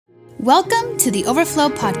Welcome to the Overflow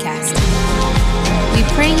Podcast. We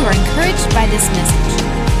pray you are encouraged by this message.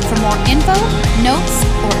 For more info, notes,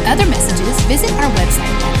 or other messages, visit our website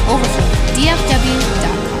at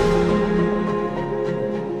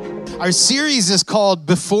overflowdfw.com. Our series is called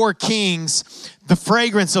Before Kings, the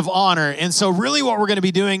Fragrance of Honor. And so really what we're going to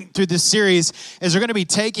be doing through this series is we're going to be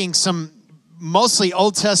taking some mostly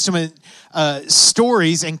Old Testament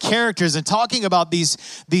stories and characters and talking about these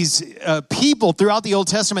people throughout the Old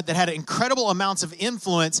Testament that had incredible amounts of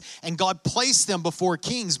influence, and God placed them before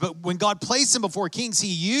kings. But when God placed them before kings, he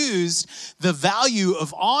used the value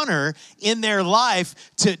of honor in their life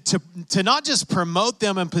to not just promote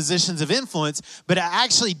them in positions of influence, but to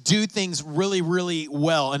actually do things really, really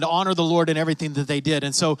well and to honor the Lord in everything that they did.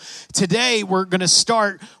 And so today we're going to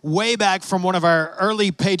start way back from one of our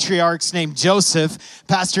early patriarchs named Joseph.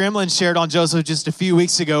 Pastor Emlyn shared on Joseph just a few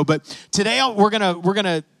weeks ago, but today we're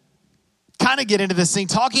gonna kind of get into this thing,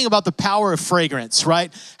 talking about the power of fragrance,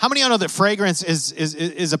 right? How many of y'all know that fragrance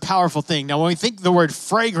is a powerful thing? Now, when we think the word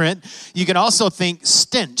fragrant, you can also think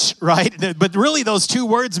stench, right? But really, those two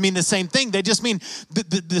words mean the same thing. They just mean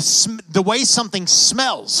the way something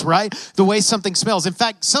smells, right? The way something smells. In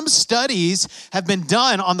fact, some studies have been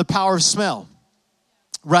done on the power of smell,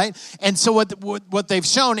 right? And so what they've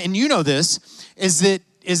shown, and you know this, is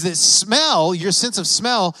that smell, your sense of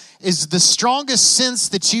smell, is the strongest sense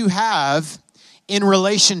that you have in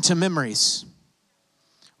relation to memories,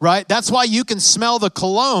 right? That's why you can smell the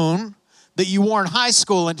cologne that you wore in high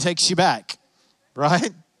school and it takes you back,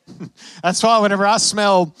 right? That's why whenever I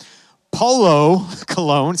smell Polo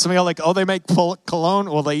cologne, some of y'all are like, oh, they make cologne?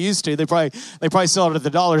 Well, they used to. They probably sell it at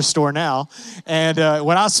the dollar store now. And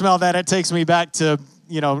when I smell that, it takes me back to,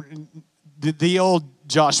 the old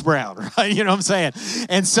Josh Brown, right? You know what I'm saying?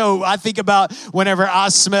 And so I think about whenever I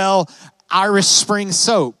smell Irish Spring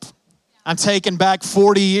soap, I'm taken back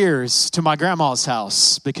 40 years to my grandma's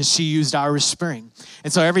house because she used Irish Spring.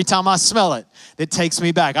 And so every time I smell it, it takes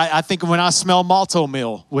me back. I think when I smell malto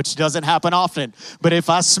meal, which doesn't happen often, but if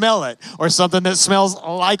I smell it or something that smells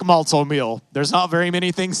like malto meal, there's not very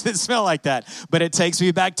many things that smell like that, but it takes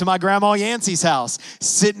me back to my grandma Yancey's house,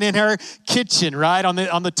 sitting in her kitchen, right, on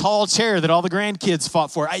the tall chair that all the grandkids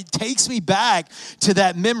fought for. It takes me back to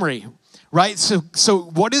that memory. Right? So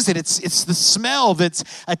what is it? It's the smell that's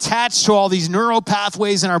attached to all these neural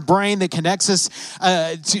pathways in our brain that connects us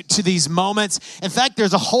to these moments. In fact,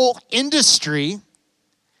 there's a whole industry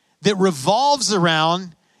that revolves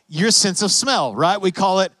around your sense of smell, right? We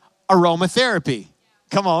call it aromatherapy.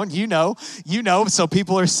 Come on, you know. So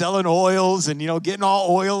people are selling oils and, getting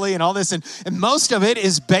all oily and all this. And most of it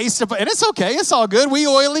is based upon, and it's okay. It's all good. We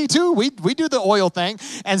oily too. We do the oil thing.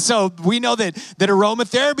 And so we know that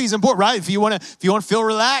aromatherapy is important, right? If you want to feel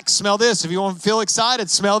relaxed, smell this. If you want to feel excited,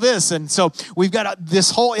 smell this. And so we've got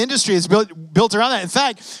this whole industry is built around that. In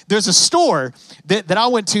fact, there's a store that I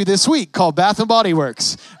went to this week called Bath and Body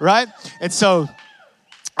Works, right? And so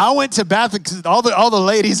I went to Bath because all the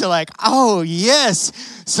ladies are like, oh, yes.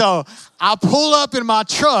 So I pull up in my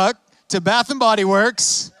truck to Bath and Body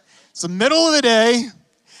Works. It's the middle of the day.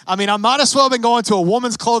 I mean, I might as well have been going to a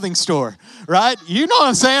woman's clothing store, right? You know what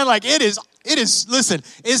I'm saying? Like, it is, listen,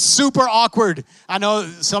 it's super awkward. I know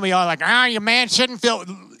some of y'all are like, your man shouldn't feel.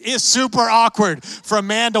 It's super awkward for a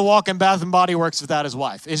man to walk in Bath and Body Works without his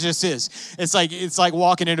wife. It just is. It's like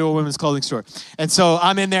walking into a women's clothing store. And so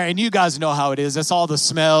I'm in there, and you guys know how it is. It's all the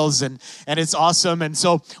smells, and it's awesome. And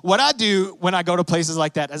so what I do when I go to places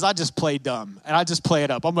like that is I just play dumb, and I just play it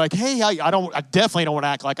up. I'm like, hey, I definitely don't want to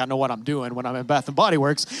act like I know what I'm doing when I'm in Bath and Body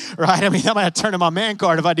Works, right? I mean, I'm going to turn in my man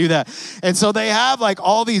card if I do that. And so they have like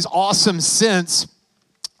all these awesome scents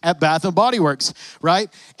at Bath and Body Works, right?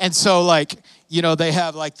 And so they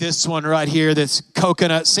have like this one right here that's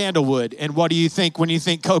coconut sandalwood. And what do you think when you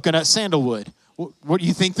think coconut sandalwood? What do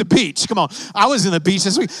you think? The beach. Come on. I was in the beach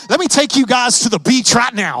this week. Let me take you guys to the beach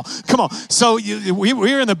right now. Come on. So we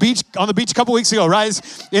were on the beach a couple weeks ago, right?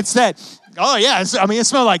 It's that. Oh, yeah. it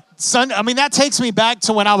smelled like sun. That takes me back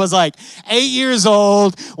to when I was like 8 years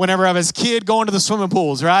old, whenever I was a kid going to the swimming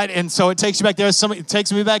pools, right? And so it takes you back there. It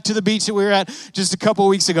takes me back to the beach that we were at just a couple of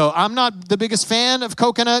weeks ago. I'm not the biggest fan of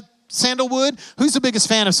coconut sandalwood. Who's the biggest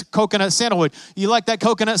fan of coconut sandalwood? You like that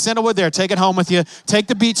coconut sandalwood? There, take it home with you. Take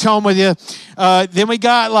the beach home with you. Then we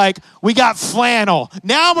got flannel.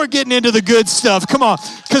 Now we're getting into the good stuff. Come on.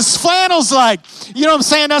 Because flannel's like, you know what I'm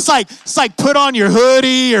saying? That's like, it's like put on your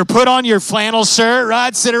hoodie or put on your flannel shirt,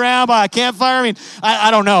 right? Sit around by a campfire. I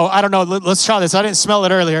don't know. Let's try this. I didn't smell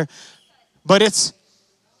it earlier. But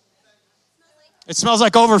It smells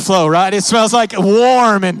like overflow, right? It smells like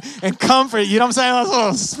warm and comfort. You know what I'm saying? A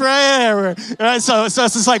little spray everywhere, right? So it's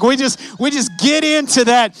just like we just get into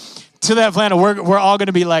that to that flannel, we're all going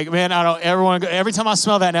to be like, man, I don't ever want to go. Every time I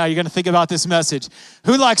smell that now, you're going to think about this message.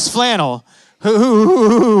 Who likes flannel?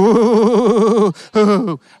 Who?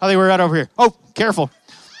 I think we're right over here. Oh, careful.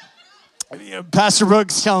 Pastor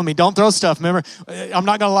Brooks telling me, don't throw stuff. Remember, I'm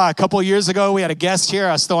not going to lie. A couple of years ago, we had a guest here.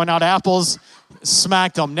 I was throwing out apples,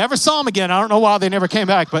 smacked them. Never saw them again. I don't know why they never came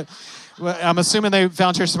back, but I'm assuming they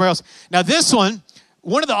found church somewhere else. Now, this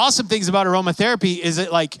one of the awesome things about aromatherapy is that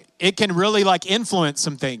it can really influence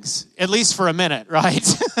some things, at least for a minute, right?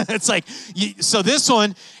 It's so this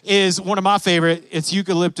one is one of my favorite. It's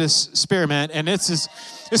eucalyptus spearmint, and this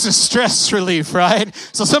is stress relief, right?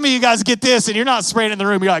 So some of you guys get this, and you're not spraying in the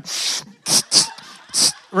room. You're like,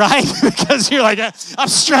 right? Because you're like, I'm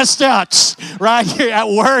stressed out, right? You're at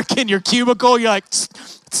work in your cubicle. You're like,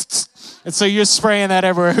 and so you're spraying that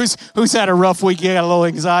everywhere. Who's had a rough week? You got a little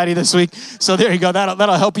anxiety this week. So there you go.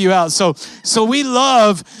 That'll help you out. So we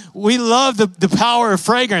love the power of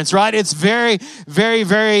fragrance, right? It's very, very,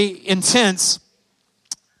 very intense.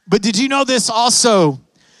 But did you know this also,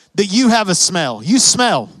 that you have a smell? You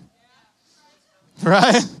smell,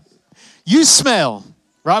 right? You smell,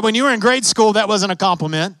 right? When you were in grade school, that wasn't a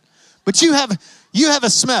compliment, but you have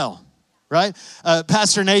a smell. Right,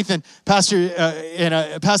 Pastor Nathan and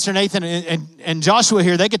Joshua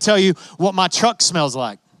here, they could tell you what my truck smells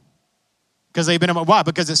like, because they've been in my. Why?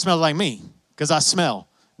 Because it smells like me. Because I smell.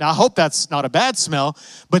 Now I hope that's not a bad smell,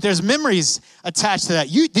 but there's memories attached to that.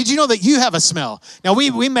 Did you know that you have a smell? Now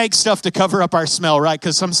we make stuff to cover up our smell, right?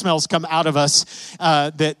 Because some smells come out of us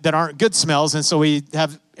that aren't good smells, and so we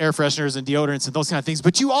have air fresheners and deodorants and those kind of things.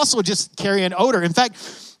 But you also just carry an odor. In fact,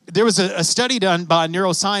 there was a study done by a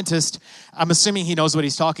neuroscientist. I'm assuming he knows what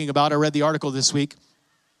he's talking about. I read the article this week.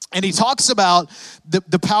 And he talks about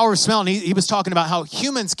the power of smell. And he was talking about how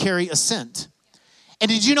humans carry a scent. And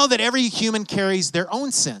did you know that every human carries their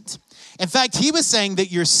own scent? In fact, he was saying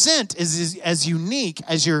that your scent is as unique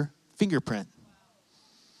as your fingerprint.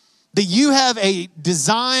 That you have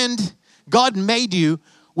God made you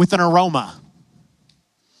with an aroma.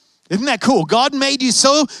 Isn't that cool? God made you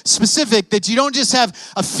so specific that you don't just have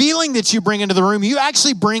a feeling that you bring into the room, you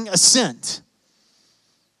actually bring a scent.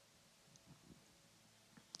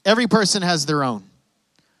 Every person has their own.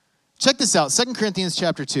 Check this out, 2 Corinthians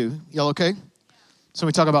chapter 2. Y'all okay? So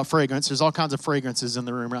we talk about fragrance. There's all kinds of fragrances in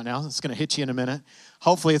the room right now. It's going to hit you in a minute.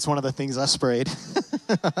 Hopefully it's one of the things I sprayed.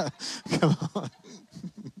 Come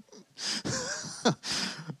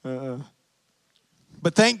on.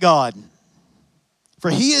 But thank God. For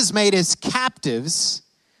he has made us captives.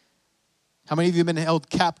 How many of you have been held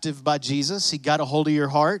captive by Jesus? He got a hold of your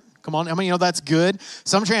heart. Come on, how many know that's good?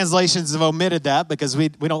 Some translations have omitted that because we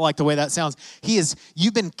don't like the way that sounds.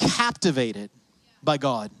 You've been captivated by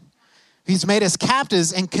God. He's made us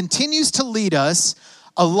captives and continues to lead us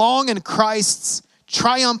along in Christ's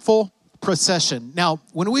triumphal procession. Now,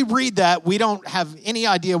 when we read that, we don't have any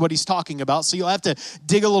idea what he's talking about, so you'll have to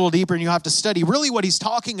dig a little deeper and you'll have to study. Really what he's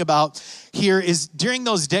talking about here is during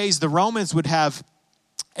those days, the Romans would have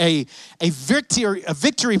a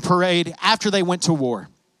victory parade after they went to war.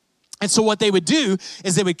 And so what they would do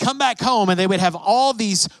is they would come back home and they would have all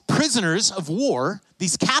these prisoners of war,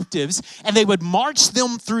 these captives, and they would march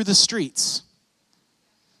them through the streets.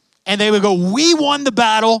 And they would go, we won the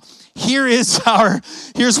battle. Here's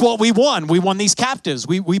what we won. We won these captives.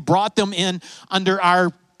 We brought them in under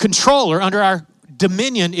our control or under our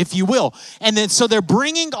dominion, if you will. And then so they're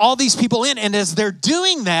bringing all these people in. And as they're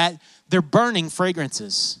doing that, they're burning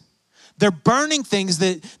fragrances. They're burning things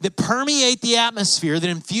that permeate the atmosphere, that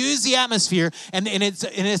infuse the atmosphere, and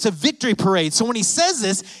it's a victory parade. So when he says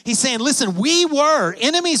this, he's saying, listen, we were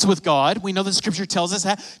enemies with God. We know the scripture tells us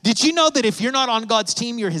that. Did you know that if you're not on God's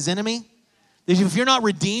team, you're his enemy? That if you're not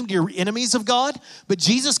redeemed, you're enemies of God? But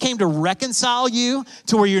Jesus came to reconcile you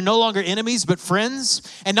to where you're no longer enemies, but friends.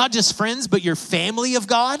 And not just friends, but you're family of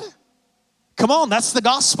God. Come on, that's the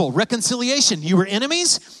gospel, reconciliation. You were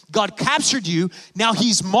enemies, God captured you. Now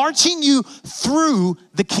he's marching you through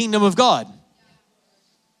the kingdom of God.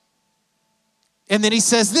 And then he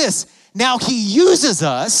says this, now he uses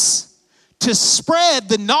us to spread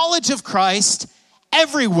the knowledge of Christ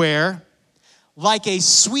everywhere like a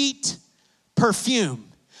sweet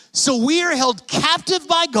perfume. So we are held captive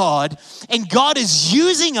by God, and God is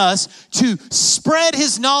using us to spread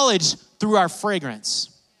his knowledge through our fragrance.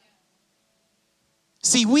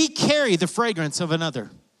 See, we carry the fragrance of another.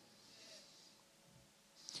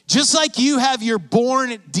 Just like you have your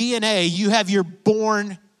born DNA, you have your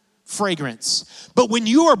born fragrance. But when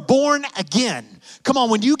you are born again, come on,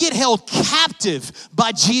 when you get held captive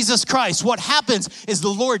by Jesus Christ, what happens is the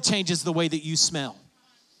Lord changes the way that you smell.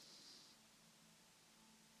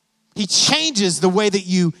 He changes the way that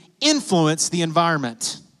you influence the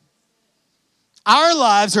environment. Our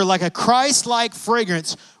lives are like a Christ-like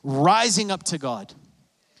fragrance rising up to God.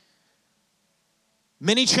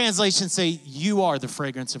 Many translations say, you are the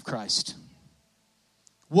fragrance of Christ.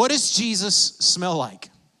 What does Jesus smell like?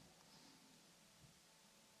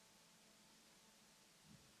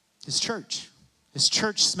 His church. His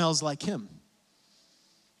church smells like him.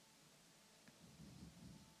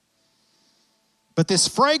 But this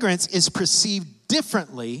fragrance is perceived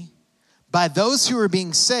differently by those who are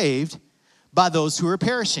being saved, by those who are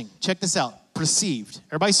perishing. Check this out. Perceived.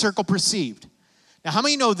 Everybody circle perceived. Now, how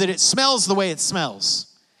many know that it smells the way it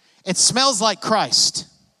smells? It smells like Christ.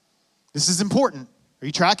 This is important. Are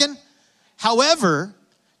you tracking? However,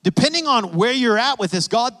 depending on where you're at with this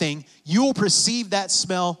God thing, you will perceive that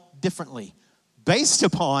smell differently based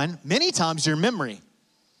upon, many times, your memory.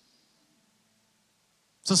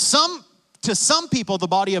 So to some people, the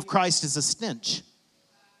body of Christ is a stench.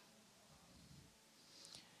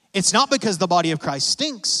 It's not because the body of Christ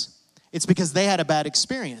stinks. It's because they had a bad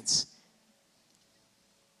experience.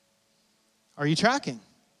 Are you tracking?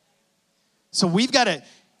 So we've got to,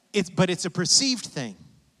 but it's a perceived thing.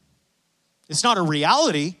 It's not a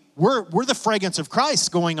reality. We're the fragrance of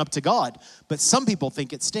Christ going up to God. But some people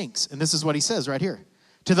think it stinks. And this is what he says right here.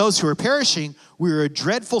 To those who are perishing, we are a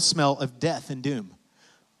dreadful smell of death and doom.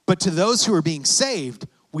 But to those who are being saved,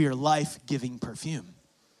 we are life-giving perfume.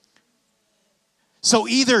 So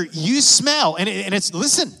either you smell, and it's,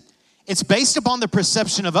 listen, it's based upon the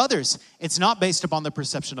perception of others. It's not based upon the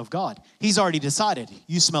perception of God. He's already decided.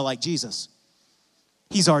 You smell like Jesus.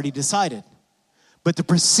 He's already decided. But the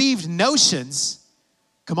perceived notions,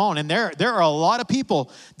 come on, and there are a lot of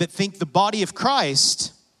people that think the body of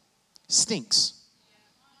Christ stinks.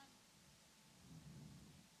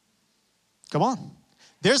 Come on.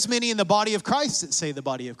 There's many in the body of Christ that say the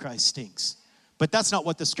body of Christ stinks. But that's not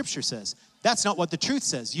what the scripture says. That's not what the truth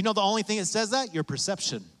says. You know the only thing that says that? Your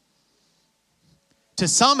perception. To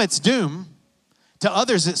some, it's doom. To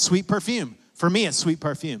others, it's sweet perfume. For me, it's sweet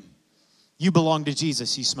perfume. You belong to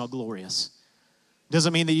Jesus. You smell glorious.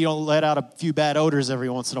 Doesn't mean that you don't let out a few bad odors every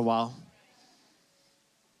once in a while.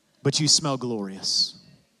 But you smell glorious.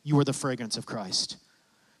 You are the fragrance of Christ.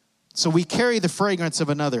 So we carry the fragrance of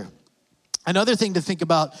another. Another thing to think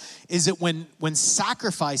about is that when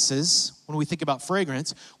sacrifices, when we think about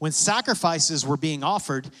fragrance, when sacrifices were being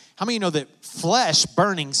offered, how many know that flesh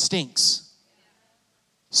burning stinks?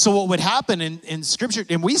 So what would happen in Scripture,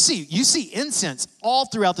 and you see incense all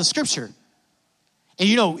throughout the Scripture. And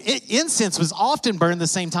you know, incense was often burned the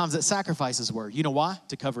same times that sacrifices were. You know why?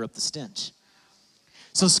 To cover up the stench.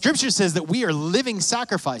 So Scripture says that we are living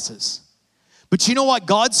sacrifices. But you know what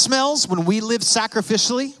God smells when we live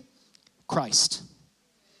sacrificially? Christ.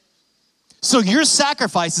 So your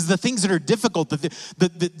sacrifices, the things that are difficult,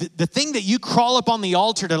 the thing that you crawl up on the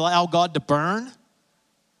altar to allow God to burn,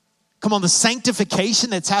 come on, the sanctification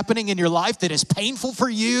that's happening in your life that is painful for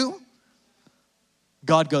you,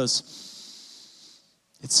 God goes,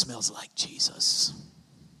 it smells like Jesus.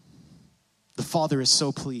 The Father is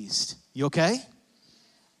so pleased. You okay?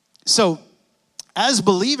 So as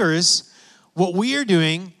believers, what we are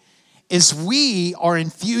doing is we are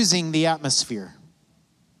infusing the atmosphere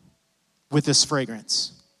with this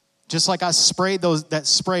fragrance. Just like I sprayed that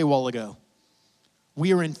spray a while ago.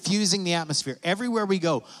 We are infusing the atmosphere. Everywhere we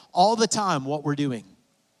go, all the time, what we're doing.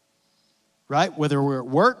 Right? Whether we're at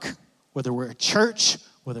work, whether we're at church,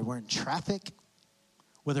 whether we're in traffic,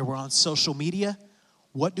 whether we're on social media,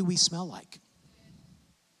 what do we smell like?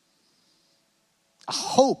 I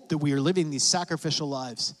hope that we are living these sacrificial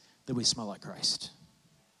lives that we smell like Christ.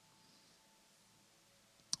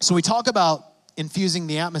 So we talk about infusing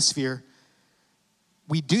the atmosphere.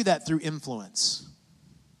 We do that through influence.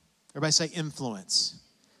 Everybody say influence.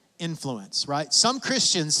 Influence, right? Some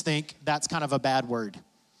Christians think that's kind of a bad word.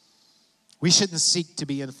 We shouldn't seek to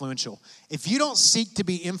be influential. If you don't seek to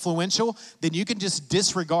be influential, then you can just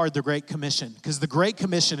disregard the Great Commission, because the Great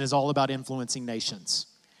Commission is all about influencing nations.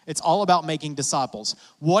 It's all about making disciples.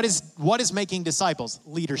 What is making disciples?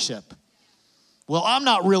 Leadership. Well, I'm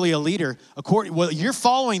not really a leader. Well, you're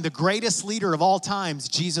following the greatest leader of all times,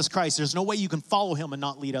 Jesus Christ. There's no way you can follow him and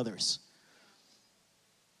not lead others.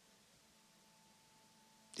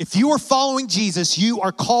 If you are following Jesus, you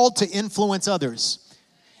are called to influence others.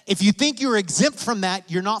 If you think you're exempt from that,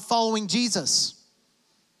 you're not following Jesus.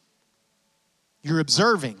 You're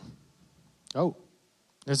observing. Oh,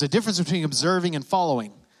 there's a difference between observing and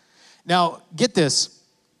following. Now, get this.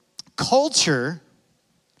 Culture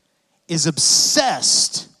is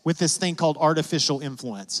obsessed with this thing called artificial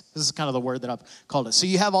influence. This is kind of the word that I've called it. So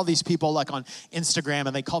you have all these people like on Instagram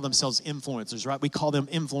and they call themselves influencers, right? We call them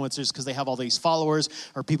influencers because they have all these followers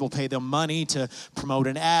or people pay them money to promote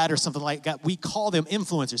an ad or something like that. We call them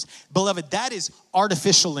influencers. Beloved, that is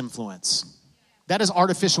artificial influence. That is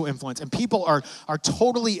artificial influence. And people are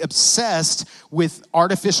totally obsessed with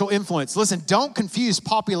artificial influence. Listen, don't confuse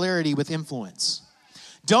popularity with influence.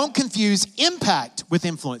 Don't confuse impact with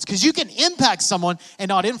influence, because you can impact someone and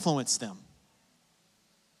not influence them.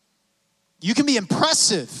 You can be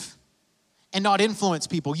impressive and not influence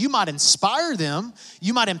people. You might inspire them,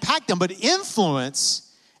 you might impact them, but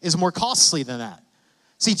influence is more costly than that.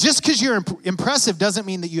 See, just because you're impressive doesn't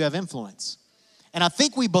mean that you have influence. And I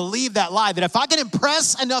think we believe that lie, that if I can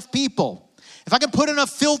impress enough people, if I can put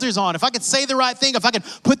enough filters on, if I can say the right thing, if I can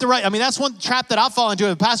put the right, that's one trap that I fall into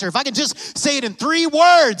as a pastor. If I can just say it in 3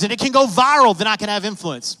 words and it can go viral, then I can have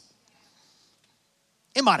influence.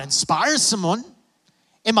 It might inspire someone.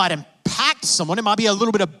 It might impact someone. It might be a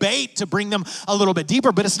little bit of bait to bring them a little bit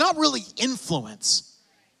deeper, but it's not really influence.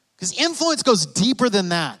 Because influence goes deeper than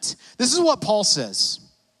that. This is what Paul says.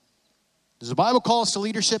 Does the Bible call us to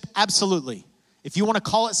leadership? Absolutely. If you want to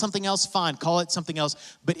call it something else, fine, call it something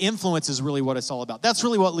else. But influence is really what it's all about. That's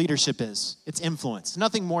really what leadership is. It's influence.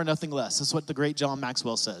 Nothing more, nothing less. That's what the great John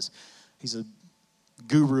Maxwell says. He's a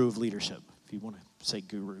guru of leadership, if you want to say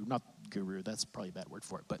guru. Not guru, that's probably a bad word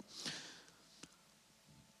for it. But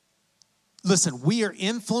listen, we are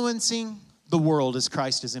influencing the world as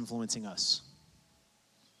Christ is influencing us.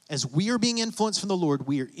 As we are being influenced from the Lord,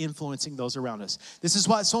 we are influencing those around us. This is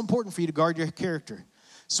why it's so important for you to guard your character.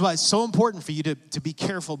 So it's so important for you to be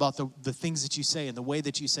careful about the things that you say and the way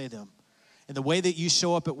that you say them and the way that you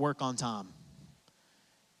show up at work on time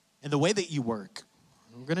and the way that you work.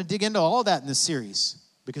 We're going to dig into all that in this series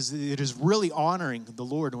because it is really honoring the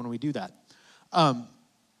Lord when we do that. 1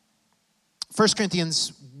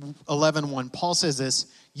 Corinthians 11:1, Paul says this,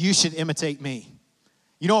 you should imitate me.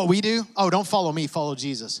 You know what we do? Oh, don't follow me, follow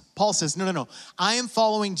Jesus. Paul says, no. I am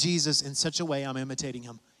following Jesus in such a way I'm imitating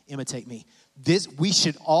him. Imitate me. We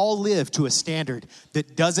should all live to a standard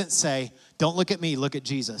that doesn't say, don't look at me, look at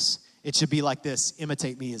Jesus. It should be like this,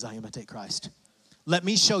 imitate me as I imitate Christ. Let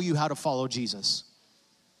me show you how to follow Jesus.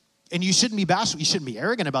 And you shouldn't be bashful. You shouldn't be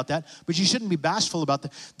arrogant about that, but you shouldn't be bashful about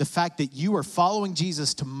the fact that you are following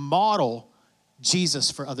Jesus to model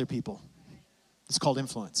Jesus for other people. It's called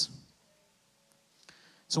influence.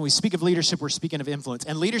 So when we speak of leadership, we're speaking of influence.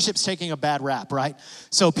 And leadership's taking a bad rap, right?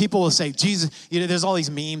 So people will say, Jesus, there's all these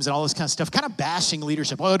memes and all this kind of stuff, kind of bashing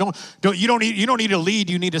leadership. Oh, you don't need to lead,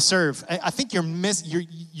 you need to serve. I think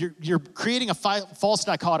you're creating a false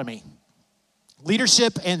dichotomy.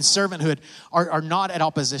 Leadership and servanthood are not at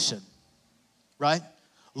opposition, right?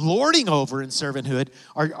 Lording over and servanthood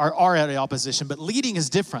are at opposition, but leading is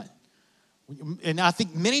different. And I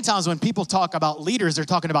think many times when people talk about leaders, they're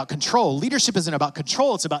talking about control. Leadership isn't about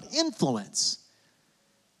control, it's about influence.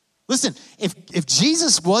 Listen, if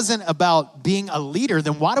Jesus wasn't about being a leader,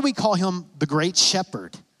 then why do we call him the great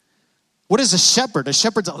shepherd? What is a shepherd? A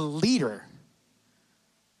shepherd's a leader.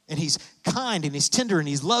 And he's kind and he's tender and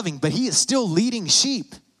he's loving, but he is still leading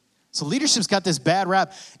sheep. So leadership's got this bad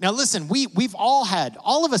rap. Now listen,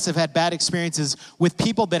 all of us have had bad experiences with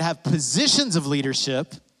people that have positions of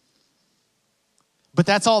leadership, but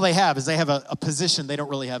that's all they have, is they have a position. They don't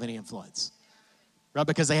really have any influence, right?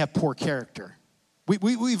 Because they have poor character.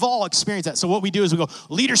 We've all experienced that. So what we do is we go,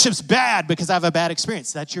 leadership's bad because I have a bad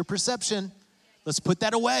experience. That's your perception. Let's put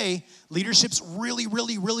that away. Leadership's really,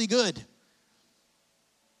 really, really good.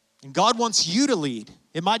 And God wants you to lead.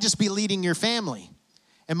 It might just be leading your family.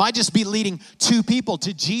 It might just be leading 2 people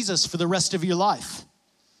to Jesus for the rest of your life.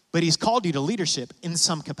 But he's called you to leadership in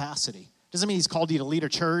some capacity. Doesn't mean he's called you to lead a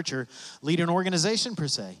church or lead an organization per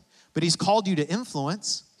se. But he's called you to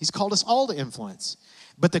influence. He's called us all to influence.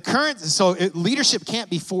 But leadership can't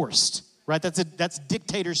be forced, right? That's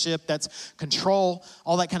dictatorship, that's control,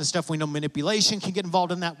 all that kind of stuff. We know manipulation can get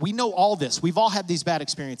involved in that. We know all this. We've all had these bad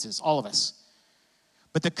experiences, all of us.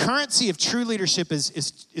 But the currency of true leadership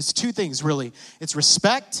is 2 things, really. It's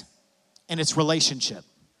respect and it's relationship.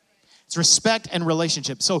 It's respect and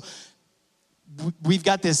relationship. So we've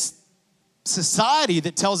got this society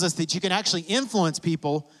that tells us that you can actually influence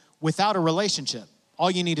people without a relationship. All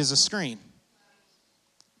you need is a screen.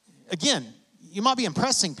 Again, you might be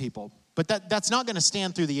impressing people, but that's not going to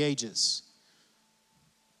stand through the ages.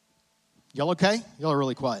 Y'all okay? Y'all are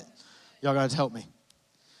really quiet. Y'all got to help me.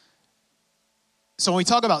 So when we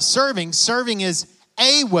talk about serving is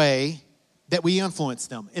a way that we influence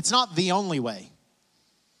them. It's not the only way.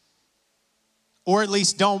 Or at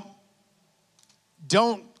least don't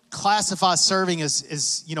classify serving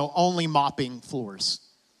as only mopping floors.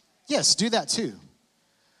 Yes, do that too.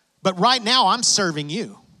 But right now, I'm serving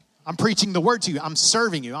you. I'm preaching the word to you. I'm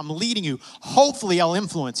serving you. I'm leading you. Hopefully, I'll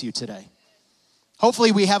influence you today.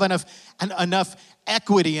 Hopefully, we have enough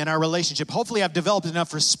equity in our relationship. Hopefully, I've developed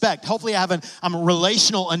enough respect. Hopefully, I'm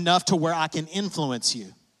relational enough to where I can influence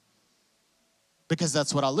you. Because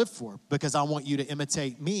that's what I live for. Because I want you to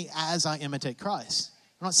imitate me as I imitate Christ.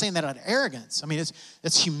 I'm not saying that out of arrogance. I mean, it's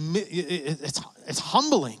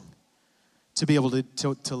humbling to be able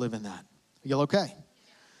to live in that. Are you okay?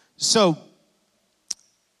 So,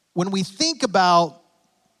 when we think about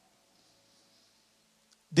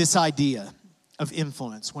this idea of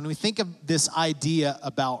influence, when we think of this idea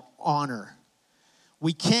about honor,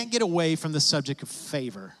 we can't get away from the subject of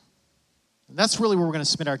favor. And that's really where we're going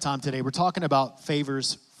to spend our time today. We're talking about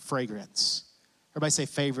favor's fragrance. Everybody say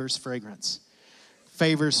favor's fragrance.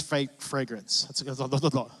 Favor's fragrance. That's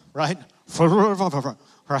right?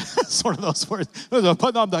 Right? It's one of those words.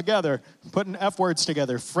 Putting them together, putting F words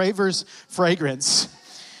together. Favor's fragrance.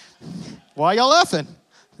 Why are y'all laughing?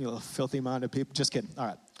 You little filthy-minded people. Just kidding. All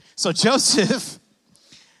right. So Joseph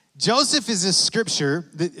is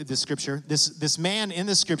this man in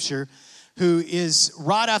the scripture who is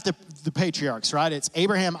right after the patriarchs, right? It's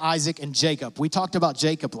Abraham, Isaac, and Jacob. We talked about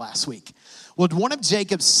Jacob last week. Well, one of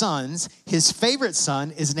Jacob's sons, his favorite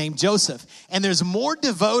son, is named Joseph. And there's more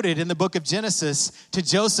devoted in the book of Genesis to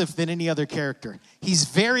Joseph than any other character. He's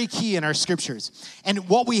very key in our scriptures. And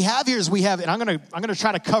what we have here is and I'm gonna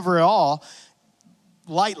try to cover it all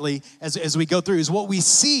lightly as we go through, is what we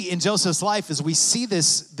see in Joseph's life is we see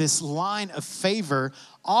this line of favor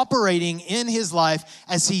operating in his life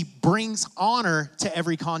as he brings honor to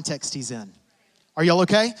every context he's in. Are y'all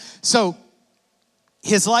okay? So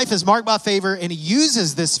his life is marked by favor, and he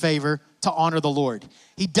uses this favor to honor the Lord.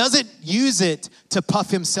 He doesn't use it to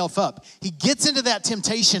puff himself up. He gets into that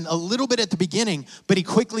temptation a little bit at the beginning, but he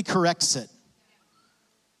quickly corrects it.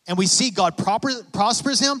 And we see God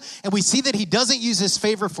prospers him, and we see that he doesn't use his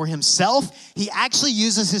favor for himself. He actually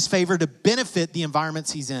uses his favor to benefit the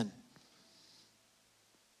environments he's in.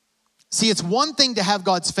 See, it's one thing to have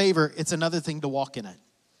God's favor. It's another thing to walk in it.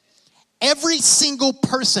 Every single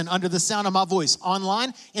person under the sound of my voice,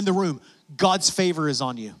 online, in the room, God's favor is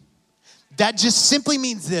on you. That just simply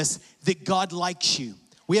means this, that God likes you.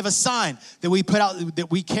 We have a sign that we put out,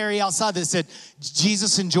 that we carry outside that said,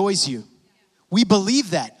 Jesus enjoys you. We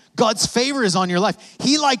believe that. God's favor is on your life.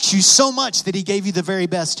 He likes you so much that he gave you the very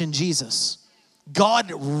best in Jesus.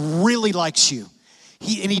 God really likes you.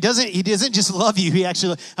 He doesn't just love you. He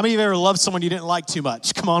actually, how many of you ever loved someone you didn't like too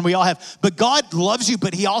much? Come on, we all have. But God loves you,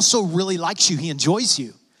 but he also really likes you. He enjoys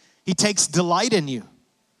you. He takes delight in you.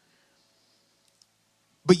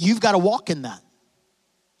 But you've got to walk in that.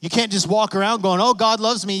 You can't just walk around going, oh, God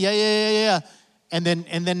loves me, yeah. And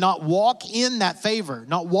then not walk in that favor,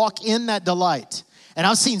 not walk in that delight. And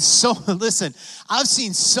I've seen so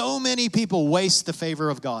many people waste the favor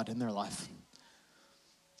of God in their life.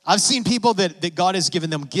 I've seen people that God has given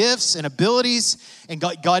them gifts and abilities, and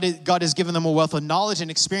God has given them a wealth of knowledge and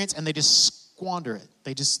experience, and they just squander it.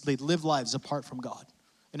 They live lives apart from God.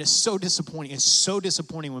 And it's so disappointing. It's so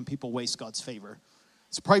disappointing when people waste God's favor.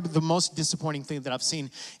 It's probably the most disappointing thing that I've seen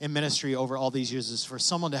in ministry over all these years is for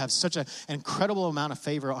someone to have such an incredible amount of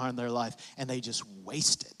favor on their life, and they just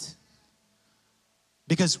waste it.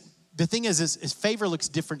 Because the thing is favor looks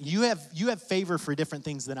different. You have favor for different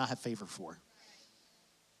things than I have favor for.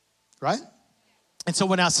 Right? And so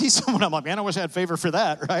when I see someone, I'm like, man, I wish I had favor for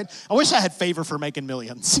that, right? I wish I had favor for making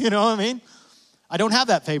millions. You know what I mean? I don't have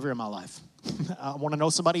that favor in my life. I want to know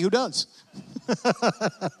somebody who does.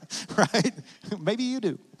 Right? Maybe you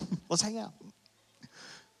do. Let's hang out.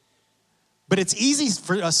 But it's easy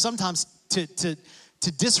for us sometimes to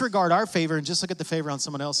disregard our favor and just look at the favor on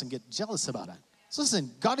someone else and get jealous about it. So listen,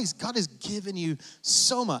 God has given you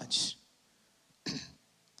so much.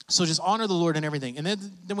 So just honor the Lord in everything. And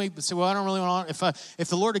then we say, well, I don't really want to honor. If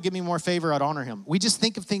the Lord would give me more favor, I'd honor him. We just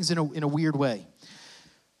think of things in a weird way.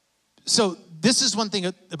 So this is one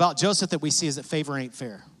thing about Joseph that we see is that favor ain't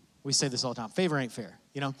fair. We say this all the time. Favor ain't fair.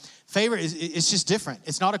 You know, favor it's just different.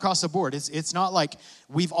 It's not across the board. It's not like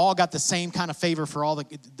we've all got the same kind of favor for all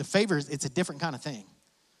the favors. It's a different kind of thing.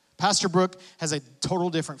 Pastor Brooke has a total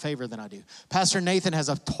different favor than I do. Pastor Nathan has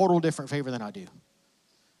a total different favor than I do.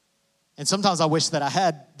 And sometimes I wish that I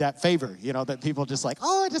had that favor, you know, that people just like,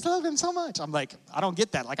 oh, I just love him so much. I'm like, I don't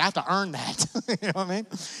get that. Like, I have to earn that. You know what I mean?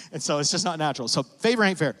 And so it's just not natural. So favor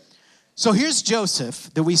ain't fair. So here's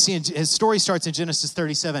Joseph that we see, his story starts in Genesis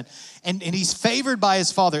 37, and he's favored by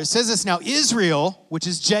his father. It says this, now Israel, which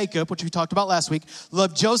is Jacob, which we talked about last week,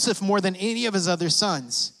 loved Joseph more than any of his other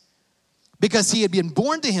sons. because he had been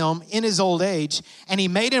born to him in his old age, and he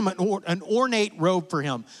made him an ornate robe for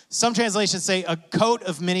him. Some translations say a coat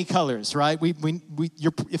of many colors, right?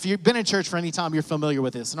 If you've been in church for any time, you're familiar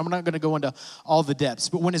with this, and I'm not going to go into all the depths.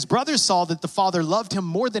 But when his brothers saw that the father loved him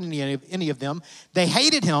more than any of them, they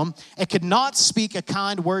hated him and could not speak a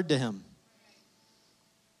kind word to him.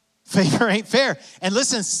 Favor ain't fair. And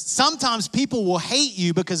listen, sometimes people will hate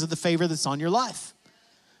you because of the favor that's on your life.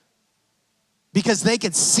 Because they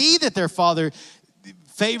could see that their father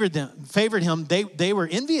favored him, they were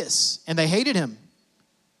envious and they hated him.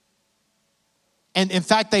 And in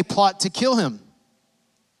fact, they plot to kill him.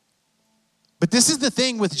 But this is the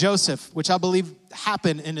thing with Joseph, which I believe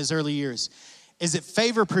happened in his early years, is that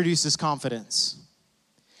favor produces confidence.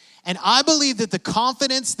 And I believe that the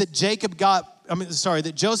confidence that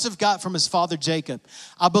that Joseph got from his father Jacob,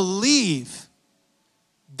 I believe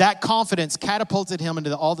that confidence catapulted him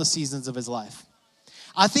into all the seasons of his life.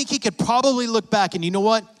 I think he could probably look back and you know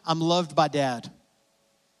what? I'm loved by Dad.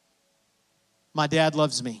 My dad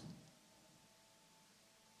loves me.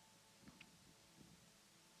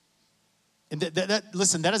 And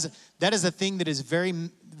listen, that is a thing that is very,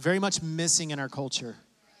 very much missing in our culture.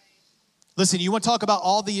 Listen, you want to talk about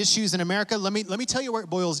all the issues in America? Let me tell you where it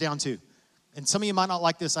boils down to. And some of you might not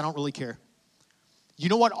like this. I don't really care. You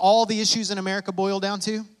know what all the issues in America boil down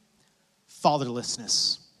to?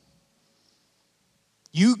 Fatherlessness.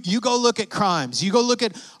 You go look at crimes. You go look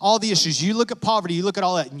at all the issues. You look at poverty. You look at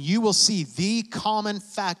all that. And you will see the common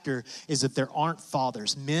factor is that there aren't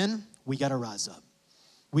fathers. Men, we got to rise up.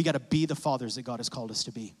 We got to be the fathers that God has called us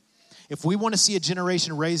to be. If we want to see a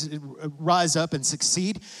generation rise up and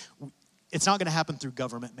succeed, it's not going to happen through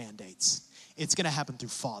government mandates. It's going to happen through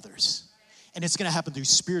fathers. And it's going to happen through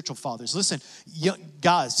spiritual fathers. Listen,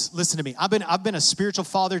 guys, listen to me. I've been a spiritual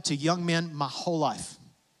father to young men my whole life.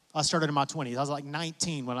 I started in my 20s. I was like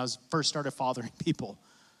 19 when I first started fathering people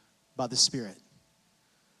by the Spirit.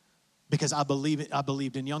 Because I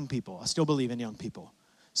believed in young people. I still believe in young people.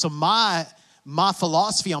 So my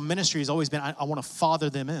philosophy on ministry has always been I want to father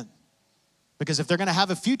them in. Because if they're going to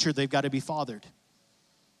have a future, they've got to be fathered.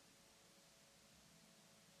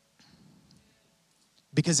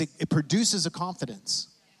 Because it produces a confidence.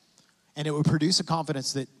 And it would produce a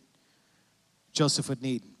confidence that Joseph would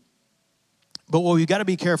need. But what we've got to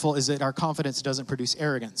be careful is that our confidence doesn't produce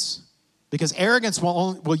arrogance. Because arrogance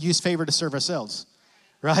will use favor to serve ourselves.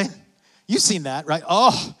 Right? You've seen that, right?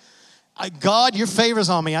 Oh, God, your favor's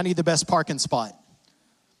on me. I need the best parking spot.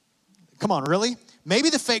 Come on, really? Maybe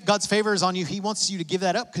God's favor is on you. He wants you to give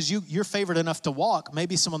that up because you're favored enough to walk.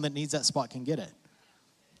 Maybe someone that needs that spot can get it.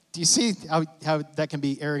 Do you see how that can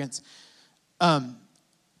be arrogance?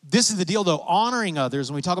 This is the deal, though. Honoring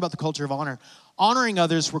others, when we talk about the culture of honor, honoring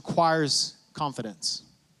others requires confidence.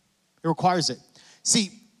 It requires it.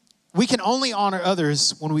 See, we can only honor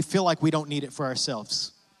others when we feel like we don't need it for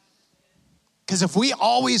ourselves. Because if we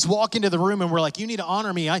always walk into the room and we're like, you need to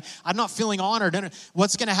honor me, I'm not feeling honored,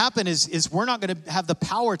 what's going to happen is we're not going to have the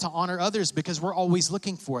power to honor others because we're always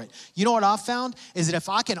looking for it. You know what I've found? Is that if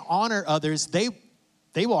I can honor others, they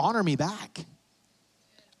will honor me back.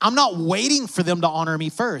 I'm not waiting for them to honor me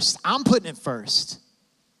first. I'm putting it first.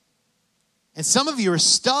 And some of you are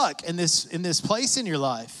stuck in this place in your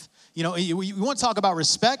life. You know, you want to talk about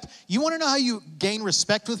respect? You want to know how you gain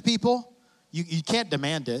respect with people? You can't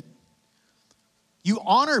demand it. You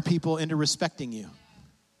honor people into respecting you.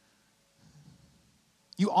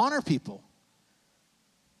 You honor people.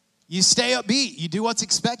 You stay upbeat. You do what's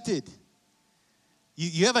expected.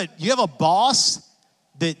 You have a boss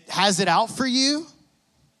that has it out for you.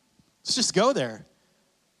 Let's just go there.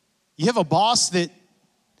 You have a boss that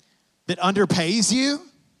underpays you.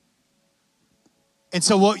 And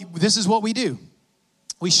so this is what we do.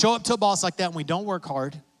 We show up to a boss like that and we don't work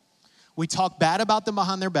hard. We talk bad about them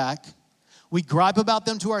behind their back. We gripe about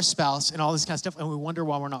them to our spouse and all this kind of stuff, and we wonder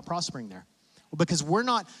why we're not prospering there. Well, because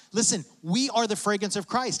we are the fragrance of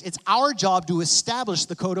Christ. It's our job to establish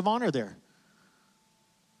the code of honor there.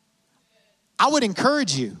 I would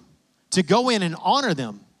encourage you to go in and honor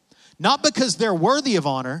them, not because they're worthy of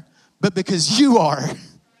honor, but because you are.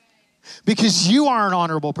 Because you are an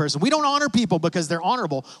honorable person. We don't honor people because they're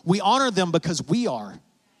honorable. We honor them because we are.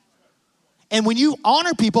 And when you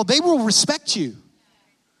honor people, they will respect you.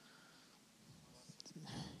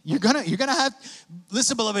 You're gonna have,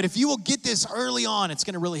 listen, beloved, if you will get this early on, it's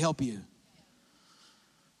gonna really help you.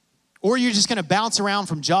 Or you're just gonna bounce around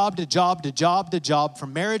from job to job to job to job,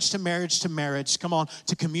 from marriage to marriage to marriage, come on,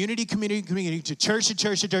 to community, to church to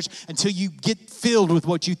church to church, until you get filled with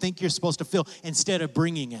what you think you're supposed to fill instead of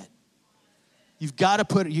bringing it. You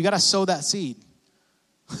gotta sow that seed.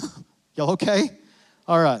 Y'all okay?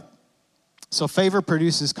 All right. So favor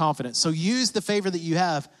produces confidence. So use the favor that you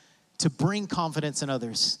have to bring confidence in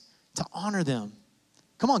others, to honor them.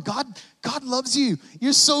 Come on, God loves you.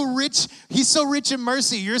 You're so rich. He's so rich in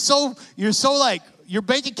mercy. You're so like, your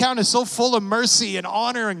bank account is so full of mercy and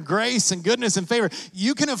honor and grace and goodness and favor.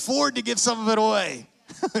 You can afford to give some of it away.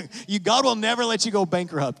 God will never let you go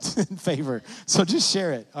bankrupt in favor. So just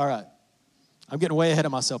share it. All right. I'm getting way ahead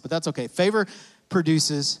of myself, but that's okay. Favor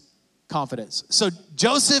produces confidence. So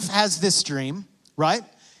Joseph has this dream, right?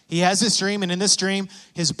 He has this dream, and in this dream,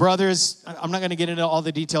 his brothers, I'm not going to get into all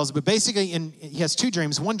the details, but basically he has two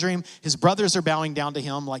dreams. One dream, his brothers are bowing down to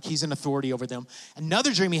him like he's an authority over them.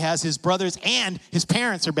 Another dream he has, his brothers and his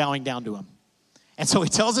parents are bowing down to him. And so he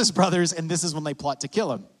tells his brothers, and this is when they plot to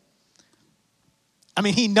kill him. I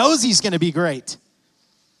mean, he knows he's going to be great,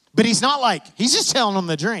 but he's not like, he's just telling them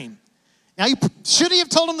the dream. Now, should he have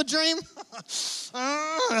told him the dream?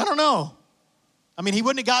 I don't know. I mean, he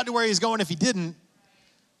wouldn't have gotten to where he's going if he didn't.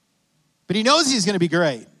 But he knows he's going to be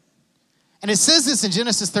great. And it says this in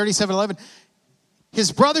Genesis 37:11.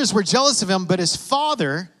 His brothers were jealous of him, but his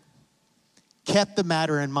father kept the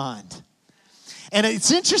matter in mind. And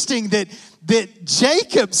it's interesting that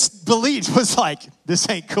Jacob's belief was like, this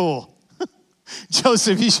ain't cool.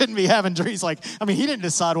 Joseph, he shouldn't be having dreams. Like, I mean, he didn't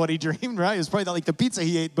decide what he dreamed, right? It was probably like the pizza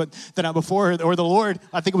he ate, but the night before, or the Lord.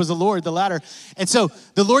 I think it was the Lord, the latter. And so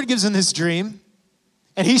the Lord gives him this dream,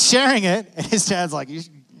 and he's sharing it, and his dad's like,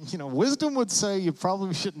 wisdom would say you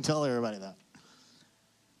probably shouldn't tell everybody that.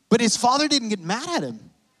 But his father didn't get mad at him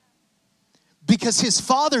because his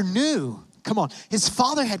father knew, his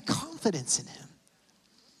father had confidence in him.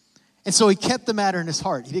 And so he kept the matter in his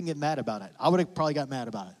heart. He didn't get mad about it. I would have probably got mad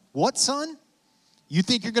about it. What, son? You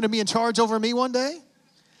think you're going to be in charge over me one day?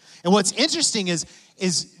 And what's interesting is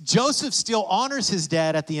Joseph still honors his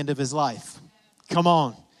dad at the end of his life. Come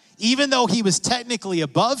on. Even though he was technically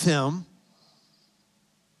above him,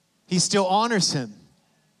 he still honors him.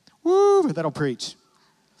 Woo, that'll preach.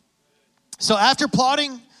 So after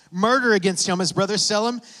plotting murder against him, his brothers sell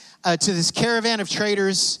him to this caravan of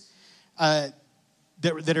traders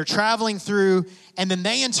that are traveling through, and then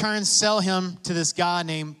they in turn sell him to this guy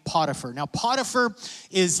named Potiphar. Now, Potiphar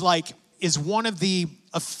is one of the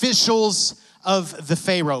officials of the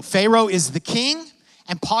Pharaoh. Pharaoh is the king,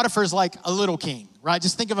 and Potiphar is like a little king, right?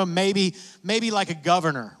 Just think of him maybe like a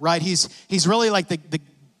governor, right? He's really like the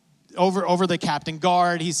over the captain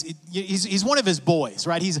guard. He's one of his boys,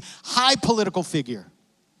 right? He's a high political figure.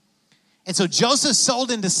 And so Joseph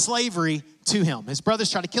sold into slavery to him. His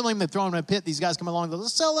brothers try to kill him. They throw him in a pit. These guys come along.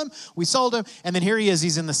 Let's sell him. We sold him. And then here he is.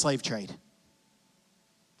 He's in the slave trade.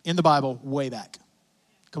 In the Bible, way back.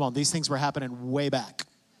 Come on, these things were happening way back.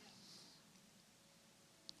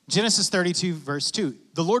 Genesis 32, verse 2.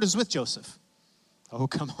 The Lord is with Joseph. Oh,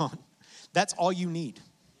 come on. That's all you need.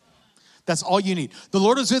 That's all you need. The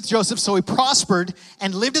Lord was with Joseph, so he prospered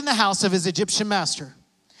and lived in the house of his Egyptian master.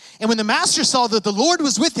 And when the master saw that the Lord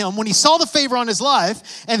was with him, when he saw the favor on his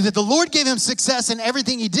life, and that the Lord gave him success in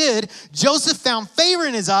everything he did, Joseph found favor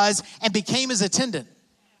in his eyes and became his attendant.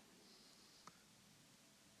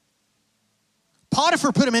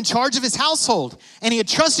 Potiphar put him in charge of his household, and he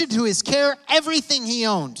entrusted to his care everything he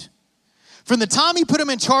owned. From the time he put him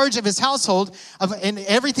in charge of his household and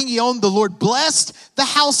everything he owned, the Lord blessed the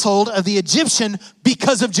household of the Egyptian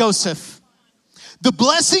because of Joseph. The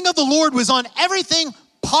blessing of the Lord was on everything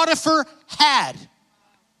Potiphar had.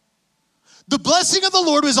 The blessing of the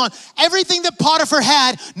Lord was on everything that Potiphar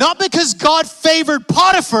had, not because God favored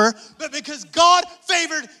Potiphar, but because God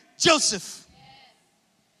favored Joseph.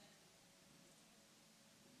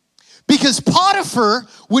 Because Potiphar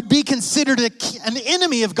would be considered an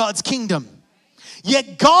enemy of God's kingdom.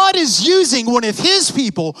 Yet God is using one of his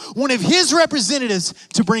people, one of his representatives,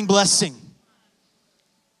 to bring blessing.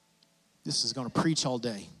 This is going to preach all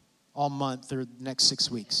day, all month, or the next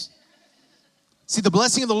 6 weeks. See, the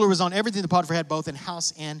blessing of the Lord was on everything that Potiphar had, both in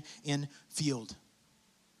house and in field.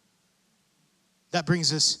 That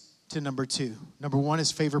brings us to number 2. Number 1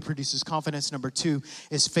 is favor produces confidence. Number 2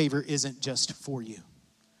 is favor isn't just for you.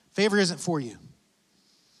 Favor isn't for you.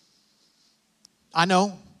 I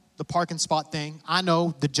know the parking spot thing. I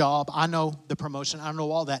know the job. I know the promotion. I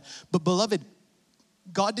know all that. But beloved,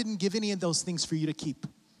 God didn't give any of those things for you to keep.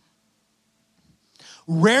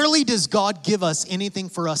 Rarely does God give us anything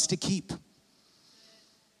for us to keep.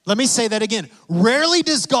 Let me say that again. Rarely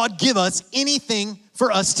does God give us anything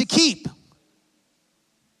for us to keep.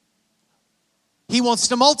 He wants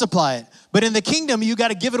to multiply it. But in the kingdom, you got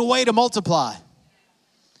to give it away to multiply.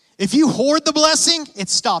 If you hoard the blessing, it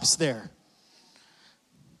stops there.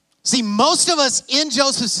 See, most of us in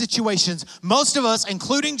Joseph's situations, most of us,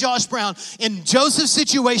 including Josh Brown, in Joseph's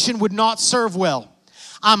situation would not serve well.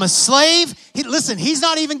 I'm a slave. Listen, he's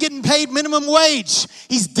not even getting paid minimum wage.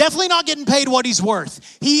 He's definitely not getting paid what he's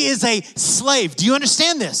worth. He is a slave. Do you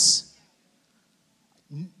understand this?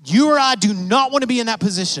 You or I do not want to be in that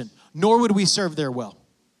position, nor would we serve there well.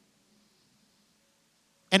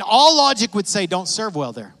 And all logic would say don't serve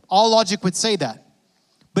well there. All logic would say that.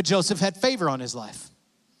 But Joseph had favor on his life.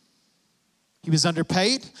 He was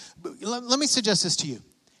underpaid. Let me suggest this to you.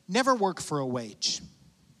 Never work for a wage.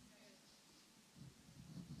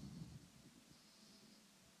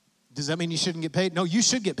 Does that mean you shouldn't get paid? No, you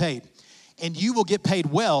should get paid. And you will get paid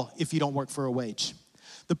well if you don't work for a wage.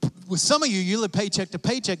 With some of you, you live paycheck to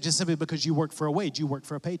paycheck just simply because you work for a wage. You work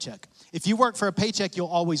for a paycheck. If you work for a paycheck, you'll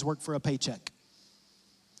always work for a paycheck.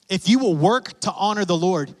 If you will work to honor the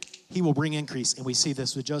Lord, he will bring increase. And we see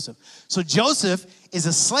this with Joseph. So Joseph is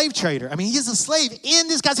a slave trader. I mean, he is a slave in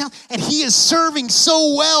this guy's house. And he is serving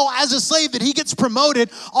so well as a slave that he gets promoted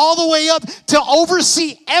all the way up to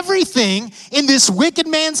oversee everything in this wicked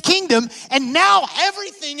man's kingdom. And now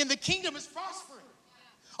everything in the kingdom is prospering.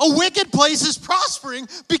 A wicked place is prospering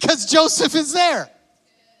because Joseph is there.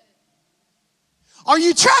 Are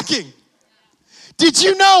you tracking? Did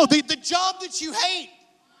you know the job that you hate,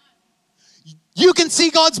 you can see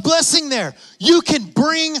God's blessing there. You can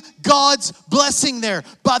bring God's blessing there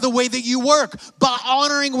by the way that you work, by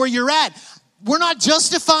honoring where you're at. We're not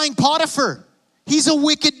justifying Potiphar. He's a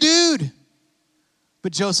wicked dude.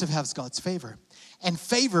 But Joseph has God's favor. And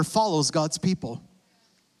favor follows God's people.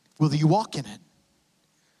 Will you walk in it?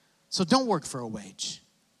 So don't work for a wage.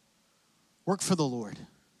 Work for the Lord.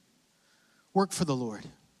 Work for the Lord.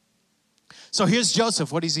 So here's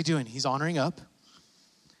Joseph. What is he doing? He's honoring up.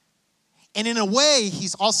 And in a way,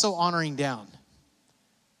 he's also honoring down.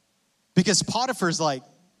 Because Potiphar's like,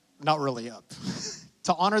 not really up.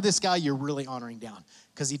 To honor this guy, you're really honoring down.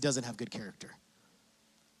 Because he doesn't have good character.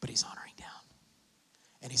 But he's honoring down.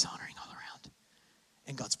 And he's honoring all around.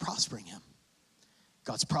 And God's prospering him.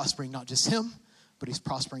 God's prospering not just him, but he's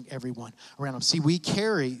prospering everyone around him. See,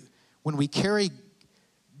 when we carry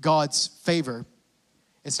God's favor,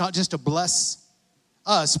 it's not just to bless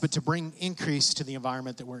us, but to bring increase to the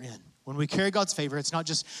environment that we're in. When we carry God's favor, it's not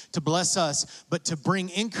just to bless us, but to bring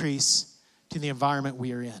increase to the environment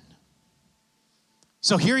we are in.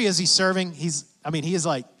 So here he is, he's serving. He's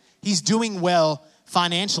doing well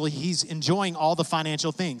financially. He's enjoying all the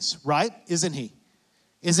financial things, right? Isn't he?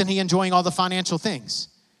 Isn't he enjoying all the financial things?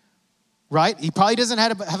 Right? He probably doesn't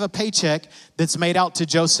have a paycheck that's made out to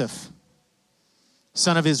Joseph,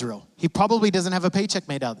 son of Israel. He probably doesn't have a paycheck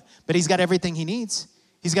made out, but he's got everything he needs.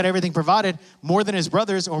 He's got everything provided, more than his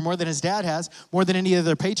brothers or more than his dad has, more than any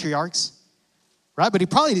other patriarchs, right? But he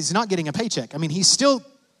probably is not getting a paycheck. I mean, he's still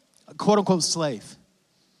a quote-unquote slave.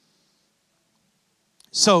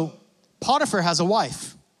 So Potiphar has a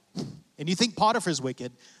wife, and you think Potiphar's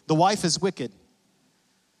wicked. The wife is wicked.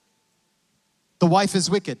 The wife is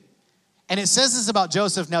wicked. And it says this about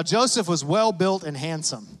Joseph. Now, Joseph was well-built and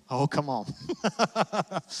handsome. Oh, come on.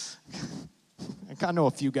 I know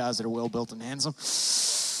a few guys that are well-built and handsome,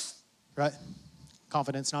 right?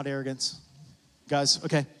 Confidence, not arrogance. Guys,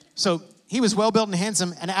 okay. So he was well-built and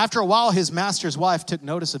handsome, and after a while, his master's wife took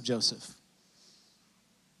notice of Joseph.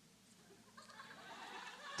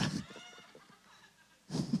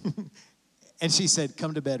 And she said,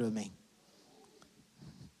 come to bed with me.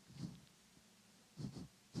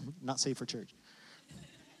 Not safe for church.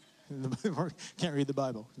 Can't read the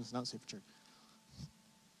Bible. It's not safe for church.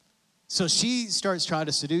 So she starts trying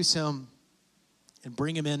to seduce him and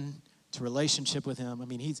bring him in to relationship with him. I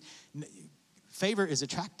mean, favor is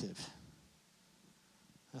attractive.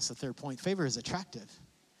 That's the third point. Favor is attractive.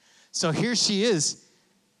 So here she is.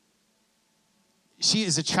 She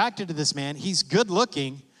is attracted to this man. He's good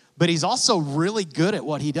looking, but he's also really good at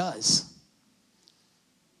what he does.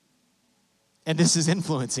 And this is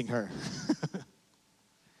influencing her.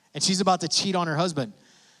 And she's about to cheat on her husband.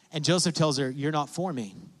 And Joseph tells her, you're not for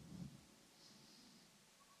me.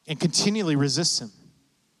 And continually resists him.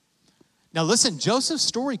 Now listen, Joseph's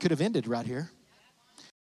story could have ended right here.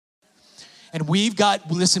 And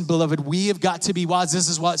listen, beloved, we have got to be wise. This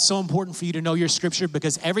is why it's so important for you to know your scripture,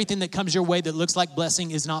 because everything that comes your way that looks like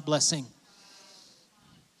blessing is not blessing.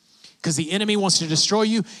 Because the enemy wants to destroy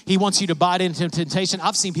you. He wants you to buy into temptation.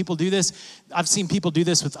 I've seen people do this. I've seen people do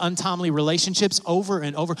this with untimely relationships over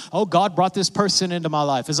and over. Oh, God brought this person into my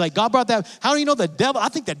life. It's like, God brought that. How do you know the devil? I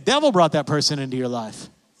think the devil brought that person into your life.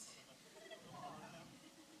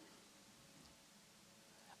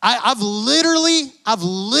 I've literally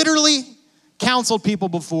counseled people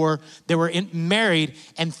before that were married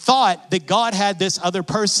and thought that God had this other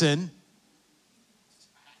person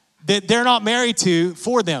that they're not married to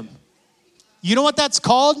for them. You know what that's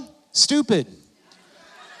called? Stupid.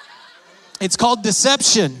 It's called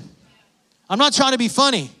deception. I'm not trying to be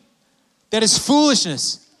funny. That is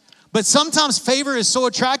foolishness. But sometimes favor is so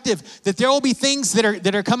attractive that there will be things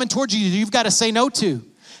that are coming towards you you've got to say no to.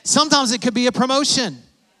 Sometimes it could be a promotion.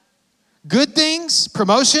 Good things,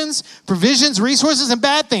 promotions, provisions, resources, and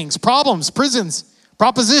bad things, problems, prisons,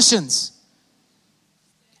 propositions.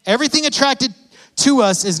 Everything attracted to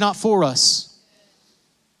us is not for us.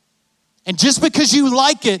 And just because you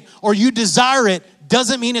like it or you desire it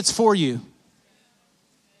doesn't mean it's for you.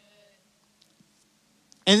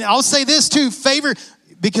 And I'll say this too, favor,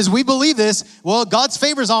 because we believe this, well, God's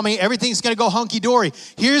favor's on me, everything's going to go hunky-dory.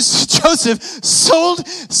 Here's Joseph, sold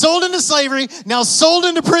into slavery, now sold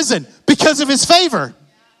into prison because of his favor.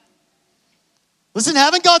 Listen,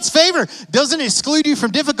 having God's favor doesn't exclude you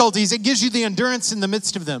from difficulties. It gives you the endurance in the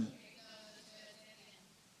midst of them.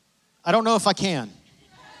 I don't know if I can.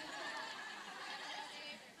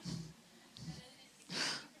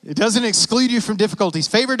 It doesn't exclude you from difficulties.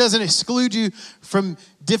 Favor doesn't exclude you from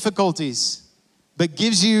difficulties, but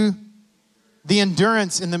gives you the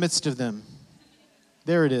endurance in the midst of them.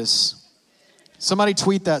 There it is. Somebody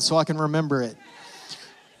tweet that so I can remember it.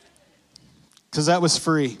 Because that was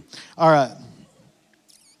free. All right.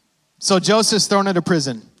 So Joseph's thrown into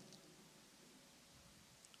prison.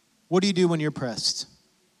 What do you do when you're pressed?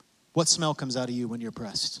 What smell comes out of you when you're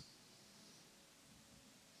pressed?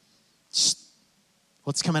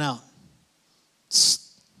 What's coming out?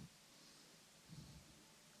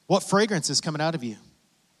 What fragrance is coming out of you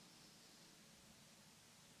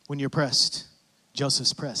when you're pressed?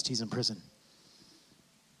 Joseph's pressed. He's in prison.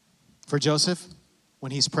 For Joseph,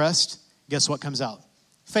 when he's pressed, guess what comes out?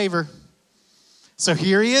 Favor. So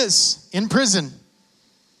here he is in prison,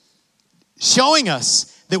 showing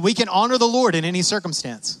us that we can honor the Lord in any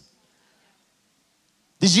circumstance.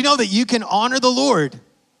 Did you know that you can honor the Lord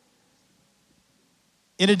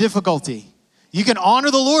in a difficulty? You can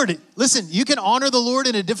honor the Lord. Listen, you can honor the Lord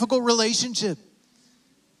in a difficult relationship,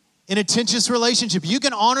 in a tenuous relationship. You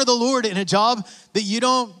can honor the Lord in a job that you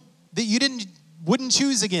wouldn't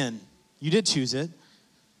choose again. You did choose it.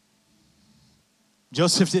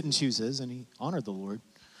 Joseph didn't choose his, and he honored the Lord.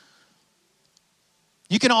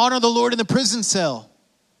 You can honor the Lord in the prison cell.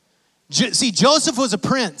 See, Joseph was a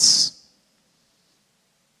prince,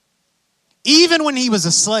 even when he was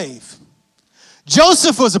a slave.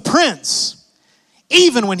 Joseph was a prince,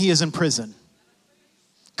 even when he is in prison.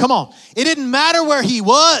 Come on. It didn't matter where he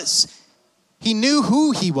was. He knew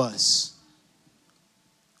who he was.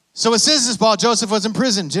 So it says this while Joseph was in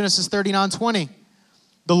prison, Genesis 39:20.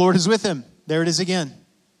 The Lord is with him. There it is again.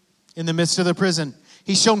 In the midst of the prison.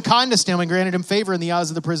 He's shown kindness to him and granted him favor in the eyes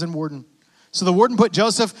of the prison warden. So the warden put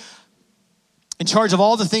Joseph in charge of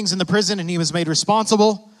all the things in the prison, and he was made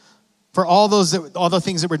responsible for all the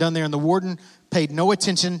things that were done there. And the warden paid no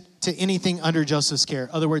attention to anything under Joseph's care. In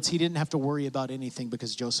other words, he didn't have to worry about anything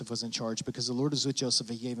because Joseph was in charge. Because the Lord was with Joseph,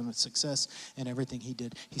 he gave him success in everything he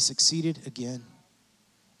did. He succeeded again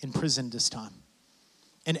in prison this time.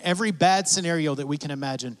 In every bad scenario that we can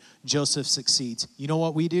imagine, Joseph succeeds. You know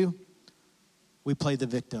what we do? We play the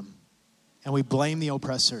victim. And we blame the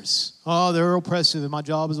oppressors. Oh, they're oppressive. My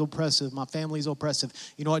job is oppressive. My family's oppressive.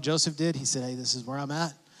 You know what Joseph did? He said, hey, this is where I'm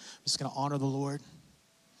at. I'm just going to honor the Lord.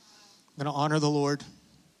 I'm going to honor the Lord.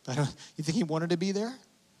 You think he wanted to be there?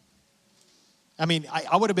 I mean,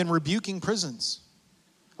 I would have been rebuking prisons.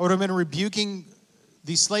 I would have been rebuking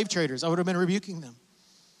these slave traders. I would have been rebuking them.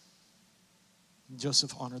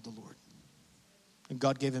 Joseph honored the Lord. And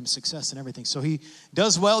God gave him success and everything. So he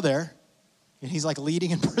does well there. And he's like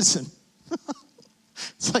leading in prison.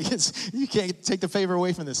 It's like you can't take the favor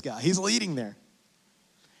away from this guy. He's leading there.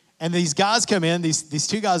 And these guys come in. These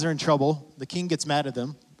two guys are in trouble. The king gets mad at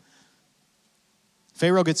them.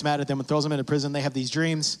 Pharaoh gets mad at them and throws them into prison. They have these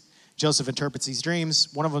dreams. Joseph interprets these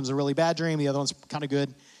dreams. One of them is a really bad dream. The other one's kind of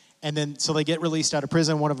good. And then so they get released out of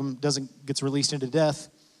prison. One of them gets released into death.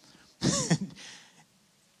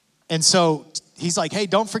 And so he's like, hey,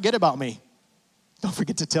 don't forget about me. Don't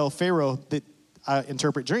forget to tell Pharaoh that I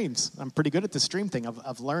interpret dreams. I'm pretty good at this dream thing.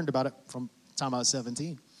 I've learned about it from the time I was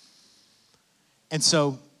 17. And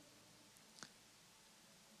so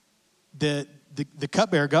the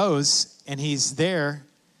cupbearer goes, and he's there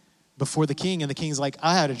before the king, and the king's like,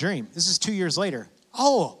 I had a dream. This is 2 years later.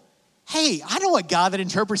 Oh, hey, I know a guy that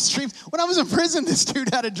interprets dreams. When I was in prison, this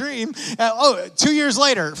dude had a dream. 2 years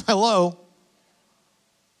later, hello.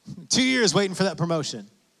 2 years waiting for that promotion.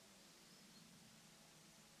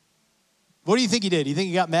 What do you think he did? Do you think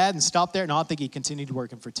he got mad and stopped there? No, I think he continued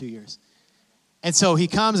working for 2 years. And so he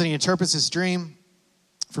comes and he interprets his dream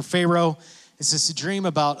for Pharaoh. It's this dream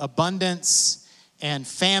about abundance and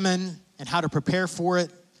famine and how to prepare for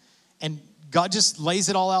it. And God just lays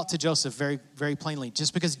it all out to Joseph very, very plainly,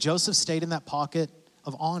 just because Joseph stayed in that pocket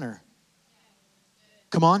of honor.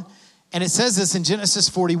 Come on. And it says this in Genesis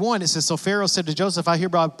 41. It says, so Pharaoh said to Joseph, I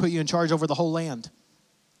hereby put you in charge over the whole land.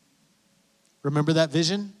 Remember that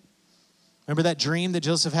vision? Remember that dream that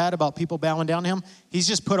Joseph had about people bowing down to him? He's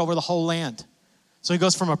just put over the whole land. So he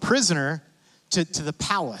goes from a prisoner to the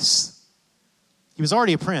palace. He was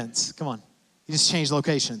already a prince. Come on. He just changed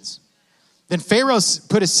locations. Then Pharaoh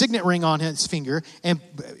put a signet ring on his finger, and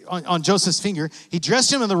on Joseph's finger. He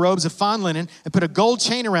dressed him in the robes of fine linen and put a gold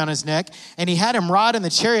chain around his neck, and he had him ride in the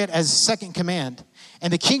chariot as second command.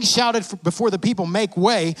 And the king shouted before the people, make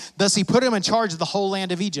way. Thus he put him in charge of the whole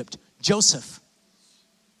land of Egypt. Joseph,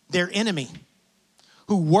 their enemy,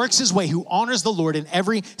 who works his way, who honors the Lord in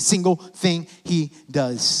every single thing he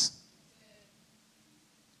does.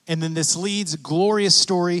 And then this leads a glorious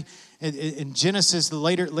story in Genesis, the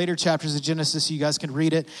later chapters of Genesis, you guys can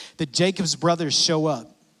read it, that Jacob's brothers show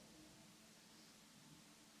up.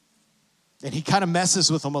 And he kind of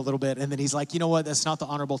messes with them a little bit. And then he's like, you know what? That's not the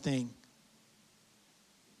honorable thing.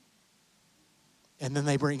 And then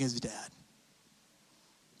they bring his dad.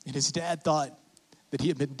 And his dad thought that he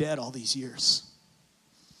had been dead all these years.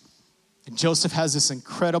 And Joseph has this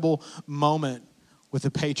incredible moment with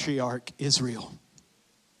the patriarch Israel.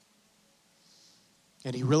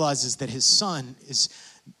 And he realizes that his son is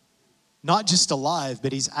not just alive,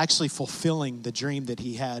 but he's actually fulfilling the dream that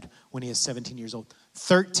he had when he was 17 years old.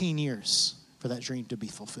 13 years for that dream to be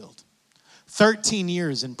fulfilled. 13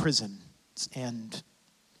 years in prison and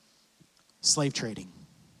slave trading.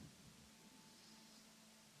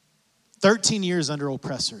 13 years under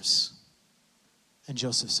oppressors. And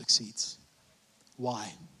Joseph succeeds.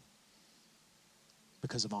 Why?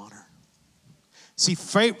 Because of honor. See,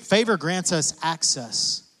 favor grants us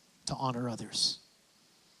access to honor others.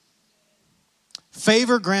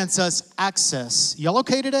 Favor grants us access. Y'all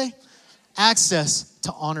okay today? Access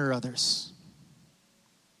to honor others.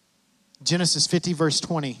 Genesis 50, verse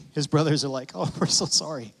 20. His brothers are like, oh, we're so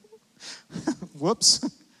sorry. Whoops.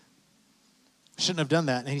 Shouldn't have done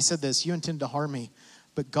that. And he said this, you intend to harm me,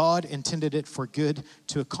 but God intended it for good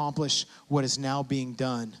to accomplish what is now being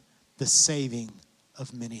done, the saving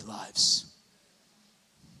of many lives.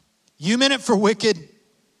 You meant it for wicked.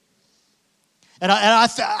 And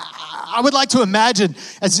I would like to imagine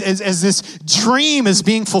as this dream is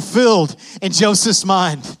being fulfilled in Joseph's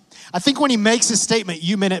mind. I think when he makes his statement,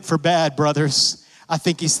 you meant it for bad, brothers. I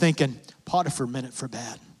think he's thinking, Potiphar meant it for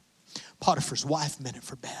bad. Potiphar's wife meant it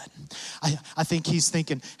for bad. I think he's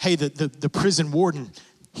thinking, hey, the prison warden,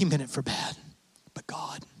 he meant it for bad. But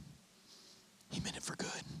God, he meant it for good.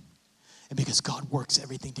 And because God works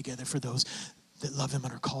everything together for those that love him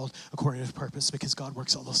and are called according to his purpose, because God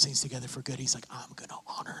works all those things together for good. He's like, I'm going to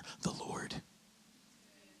honor the Lord.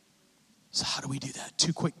 So how do we do that?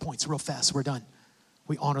 2 quick points, real fast. We're done.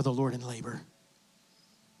 We honor the Lord in labor.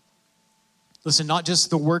 Listen, not just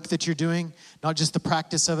the work that you're doing, not just the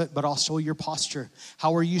practice of it, but also your posture.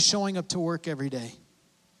 How are you showing up to work every day?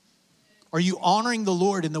 Are you honoring the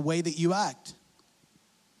Lord in the way that you act?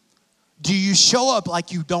 Do you show up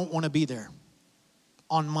like you don't want to be there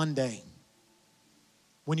on Monday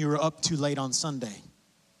when you were up too late on Sunday?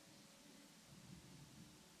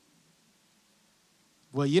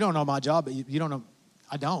 Well, you don't know my job, but you don't know.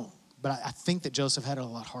 I don't. But I think that Joseph had it a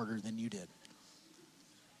lot harder than you did.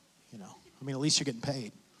 You know, I mean, at least you're getting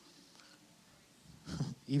paid.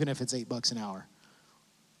 Even if it's $8 an hour.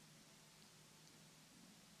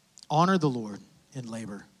 Honor the Lord in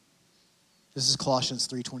labor. This is Colossians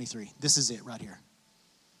 3:23. This is it right here.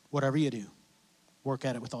 Whatever you do, work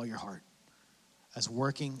at it with all your heart, as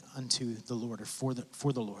working unto the Lord, or for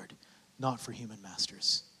the Lord, not for human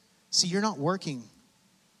masters. See, you're not working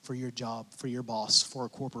for your job, for your boss, for a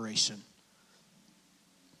corporation.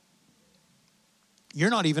 You're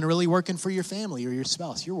not even really working for your family or your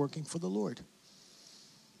spouse. You're working for the Lord.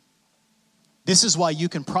 This is why you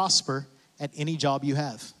can prosper at any job you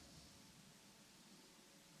have.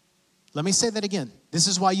 Let me say that again. This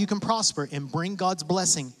is why you can prosper and bring God's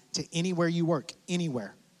blessing to anywhere you work,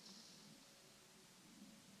 anywhere.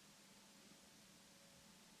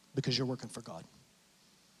 Because you're working for God.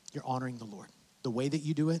 You're honoring the Lord. The way that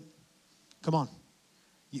you do it, come on.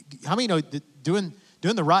 How many know that doing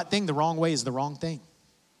the right thing the wrong way is the wrong thing?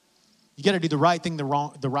 You got to do the right thing the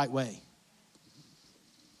right way.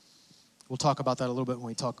 We'll talk about that a little bit when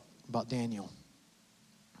we talk about Daniel.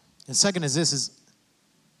 And second is this, is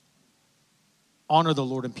Honor the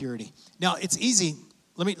Lord in purity. Now, it's easy.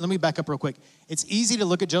 Let me back up real quick. It's easy to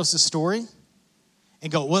look at Joseph's story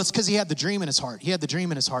and go, well, it's because he had the dream in his heart. He had the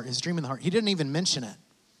dream in his heart, his dream in the heart. He didn't even mention it.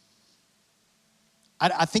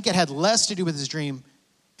 I think it had less to do with his dream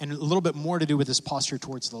and a little bit more to do with his posture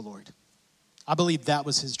towards the Lord. I believe that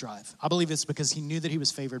was his drive. I believe it's because he knew that he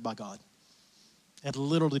was favored by God. It had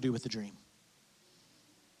little to do with the dream.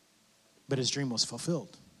 But his dream was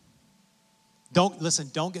fulfilled.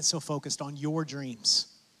 Don't get so focused on your dreams.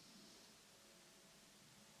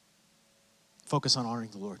 Focus on honoring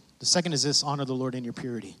the Lord. The second is this: honor the Lord in your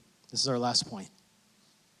purity. This is our last point.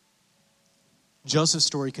 Joseph's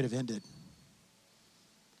story could have ended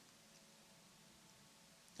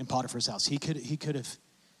in Potiphar's house. He could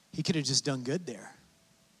have just done good there.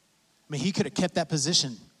 I mean, he could have kept that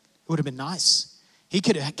position. It would have been nice. He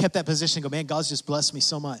could have kept that position and go, man, God's just blessed me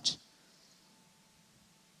so much.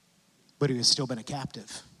 But he would have still been a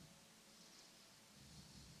captive.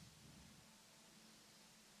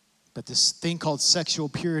 But this thing called sexual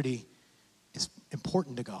purity is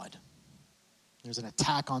important to God. There's an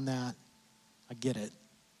attack on that. I get it.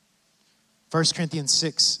 1 Corinthians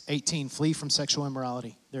 6:18, flee from sexual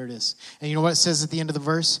immorality. There it is. And you know what it says at the end of the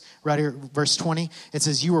verse? Right here, verse 20. It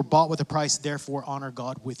says, you were bought with a price, therefore honor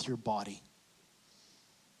God with your body.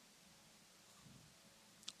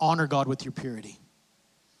 Honor God with your purity.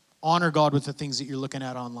 Honor God with the things that you're looking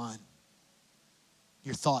at online.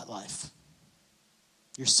 Your thought life.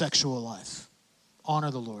 Your sexual life.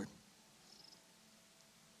 Honor the Lord.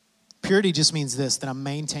 Purity just means this, that I'm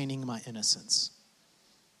maintaining my innocence.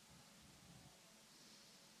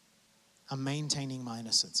 I'm maintaining my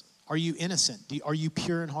innocence. Are you innocent? Are you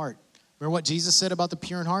pure in heart? Remember what Jesus said about the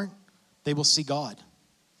pure in heart? They will see God.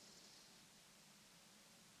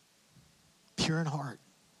 Pure in heart.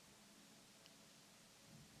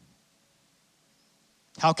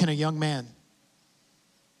 How can a young man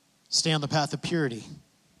stay on the path of purity?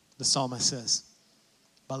 The psalmist says,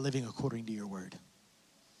 by living according to your word.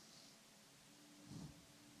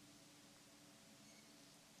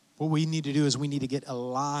 What we need to do is we need to get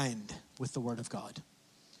aligned with the word of God.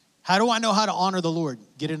 How do I know how to honor the Lord?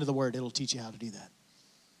 Get into the word. It'll teach you how to do that.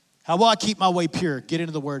 How will I keep my way pure? Get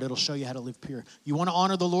into the word. It'll show you how to live pure. You want to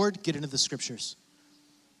honor the Lord? Get into the scriptures.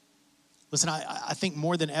 Listen, I think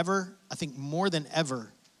more than ever,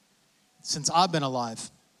 since I've been alive,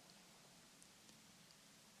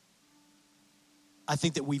 I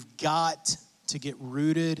think that we've got to get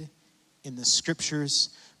rooted in the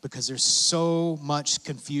scriptures because there's so much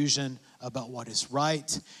confusion about what is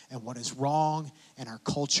right and what is wrong in our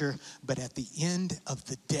culture. But at the end of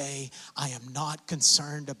the day, I am not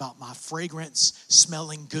concerned about my fragrance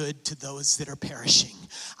smelling good to those that are perishing.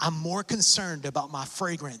 I'm more concerned about my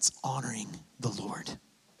fragrance honoring the Lord.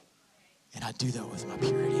 And I do that with my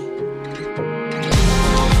purity.